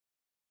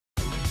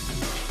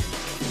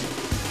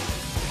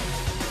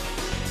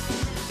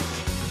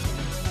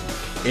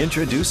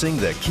Introducing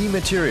the key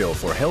material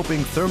for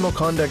helping thermal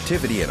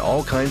conductivity in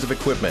all kinds of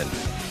equipment,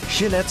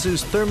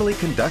 Shin-Etsu's thermally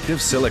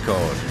conductive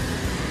silicone.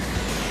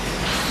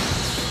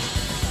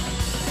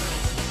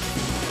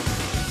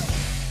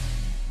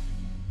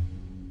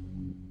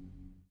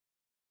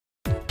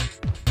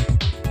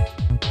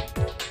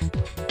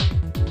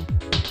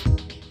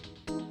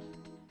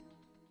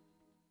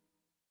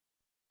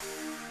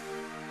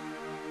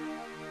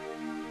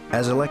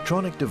 As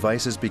electronic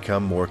devices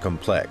become more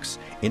complex,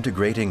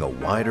 integrating a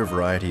wider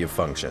variety of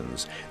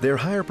functions, their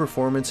higher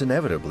performance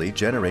inevitably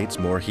generates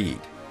more heat.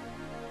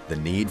 The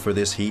need for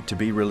this heat to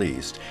be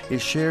released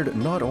is shared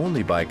not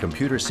only by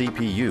computer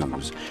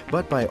CPUs,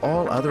 but by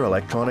all other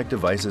electronic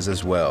devices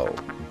as well.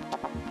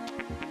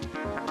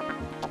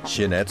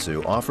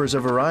 Shin-Etsu offers a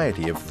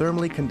variety of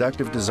thermally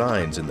conductive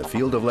designs in the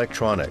field of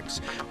electronics,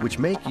 which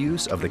make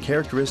use of the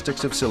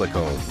characteristics of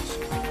silicones.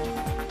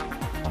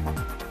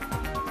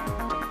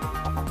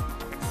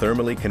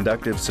 Thermally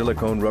conductive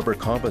silicone rubber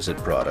composite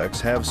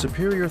products have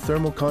superior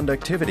thermal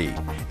conductivity,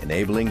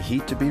 enabling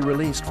heat to be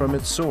released from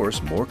its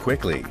source more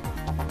quickly.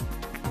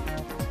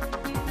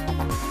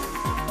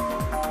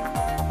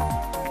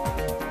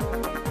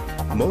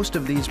 Most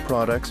of these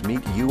products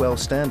meet UL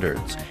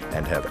standards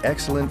and have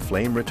excellent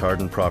flame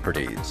retardant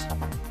properties.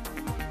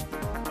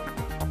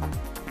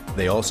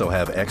 They also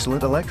have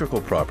excellent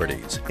electrical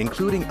properties,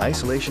 including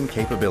isolation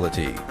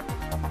capability.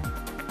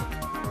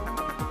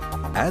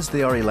 As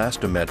they are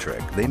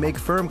elastometric, they make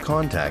firm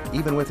contact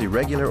even with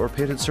irregular or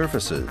pitted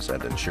surfaces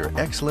and ensure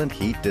excellent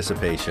heat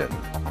dissipation.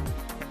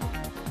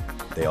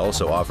 They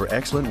also offer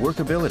excellent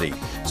workability,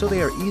 so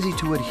they are easy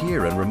to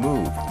adhere and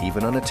remove,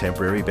 even on a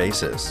temporary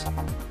basis.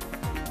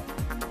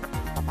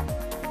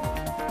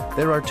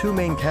 There are two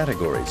main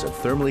categories of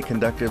thermally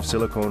conductive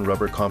silicone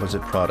rubber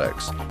composite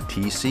products,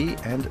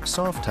 TC and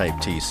soft-type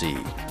TC.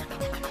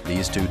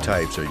 These two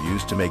types are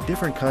used to make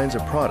different kinds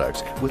of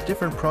products with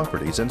different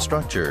properties and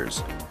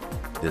structures.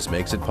 This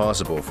makes it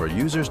possible for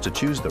users to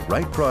choose the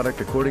right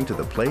product according to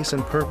the place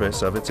and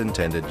purpose of its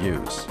intended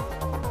use.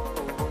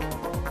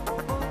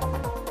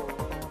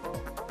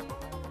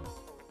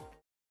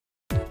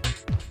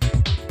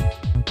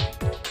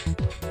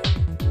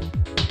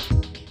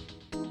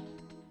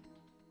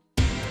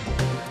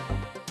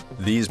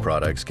 These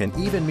products can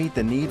even meet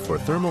the need for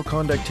thermal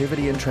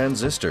conductivity in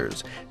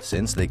transistors,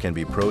 since they can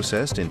be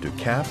processed into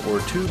cap or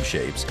tube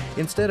shapes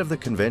instead of the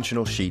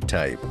conventional sheet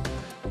type.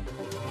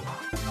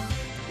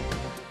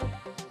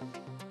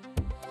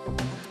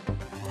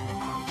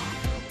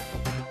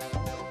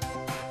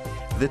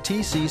 The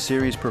TC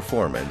series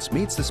performance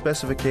meets the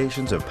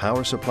specifications of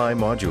power supply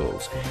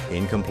modules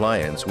in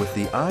compliance with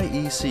the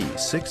IEC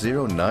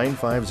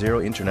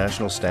 60950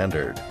 international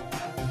standard.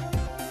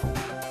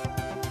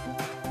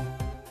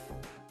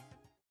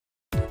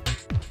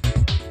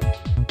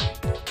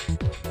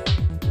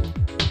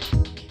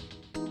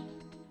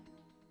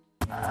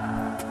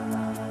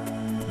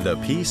 The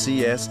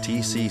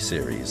PCS-TC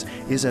series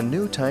is a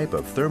new type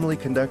of thermally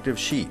conductive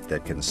sheet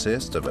that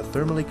consists of a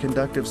thermally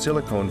conductive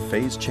silicone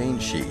phase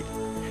change sheet.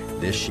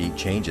 This sheet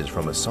changes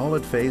from a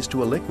solid phase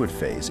to a liquid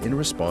phase in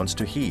response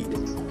to heat.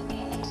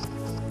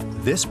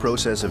 This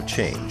process of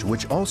change,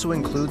 which also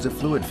includes a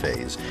fluid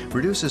phase,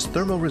 reduces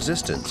thermal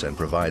resistance and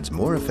provides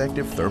more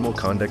effective thermal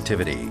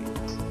conductivity.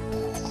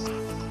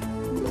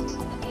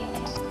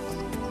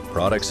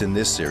 Products in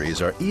this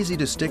series are easy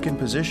to stick in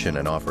position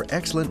and offer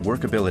excellent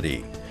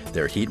workability.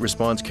 Their heat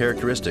response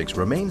characteristics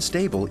remain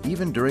stable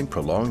even during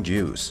prolonged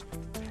use.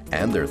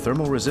 And their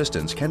thermal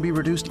resistance can be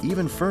reduced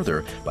even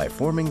further by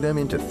forming them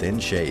into thin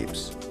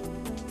shapes.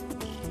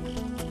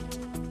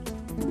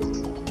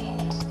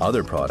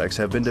 Other products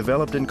have been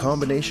developed in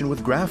combination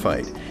with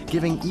graphite,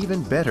 giving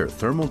even better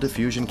thermal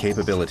diffusion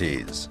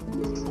capabilities.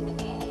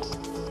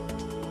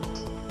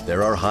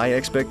 There are high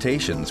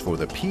expectations for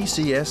the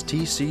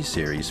PCS-TC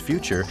series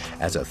future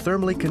as a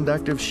thermally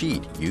conductive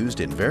sheet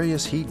used in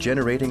various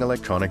heat-generating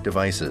electronic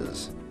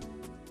devices.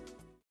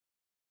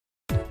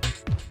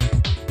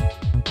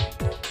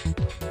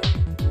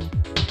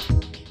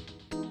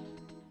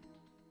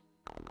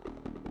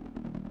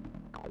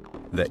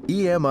 The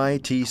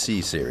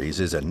EMI-TC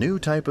series is a new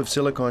type of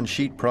silicon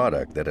sheet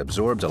product that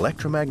absorbs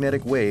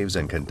electromagnetic waves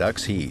and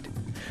conducts heat.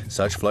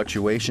 Such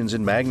fluctuations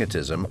in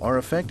magnetism are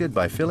affected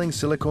by filling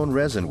silicone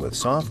resin with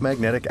soft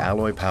magnetic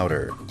alloy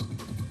powder.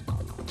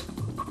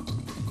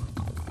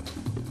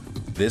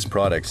 This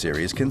product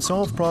series can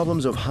solve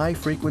problems of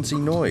high-frequency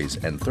noise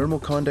and thermal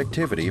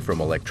conductivity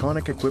from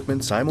electronic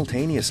equipment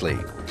simultaneously,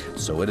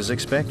 so it is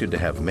expected to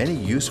have many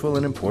useful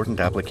and important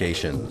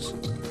applications.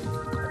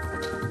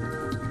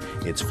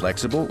 It's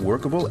flexible,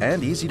 workable,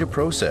 and easy to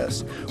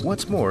process.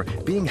 What's more,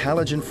 being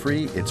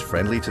halogen-free, it's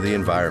friendly to the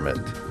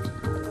environment.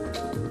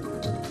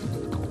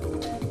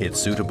 It's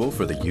suitable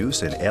for the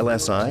use in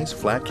LSIs,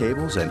 flat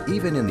cables, and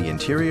even in the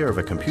interior of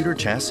a computer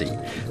chassis,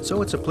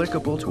 so it's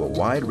applicable to a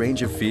wide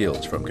range of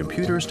fields from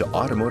computers to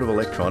automotive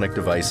electronic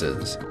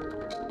devices.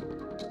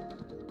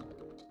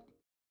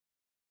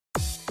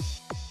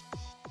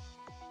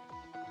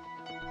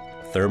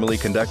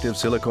 Thermally conductive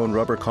silicone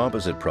rubber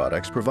composite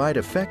products provide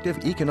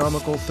effective,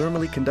 economical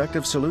thermally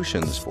conductive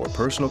solutions for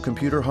personal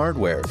computer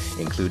hardware,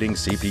 including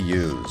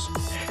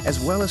CPUs, as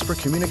well as for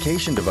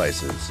communication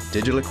devices,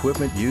 digital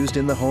equipment used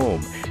in the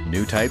home,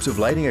 new types of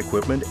lighting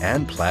equipment,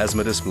 and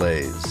plasma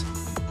displays.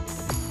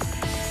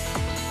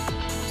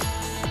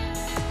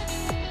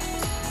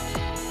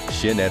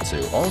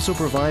 Shin-Etsu also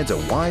provides a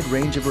wide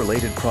range of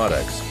related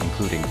products,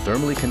 including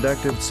thermally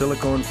conductive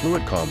silicone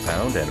fluid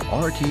compound and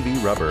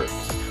RTV rubber.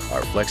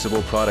 Our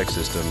flexible product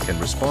system can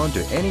respond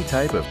to any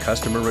type of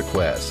customer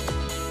request.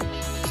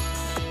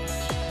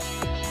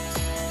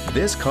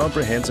 This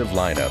comprehensive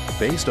lineup,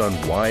 based on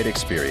wide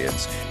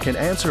experience, can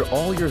answer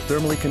all your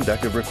thermally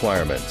conductive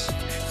requirements.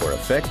 For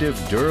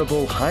effective,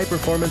 durable,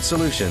 high-performance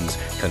solutions,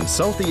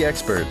 consult the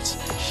experts,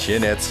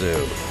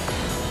 Shin-Etsu.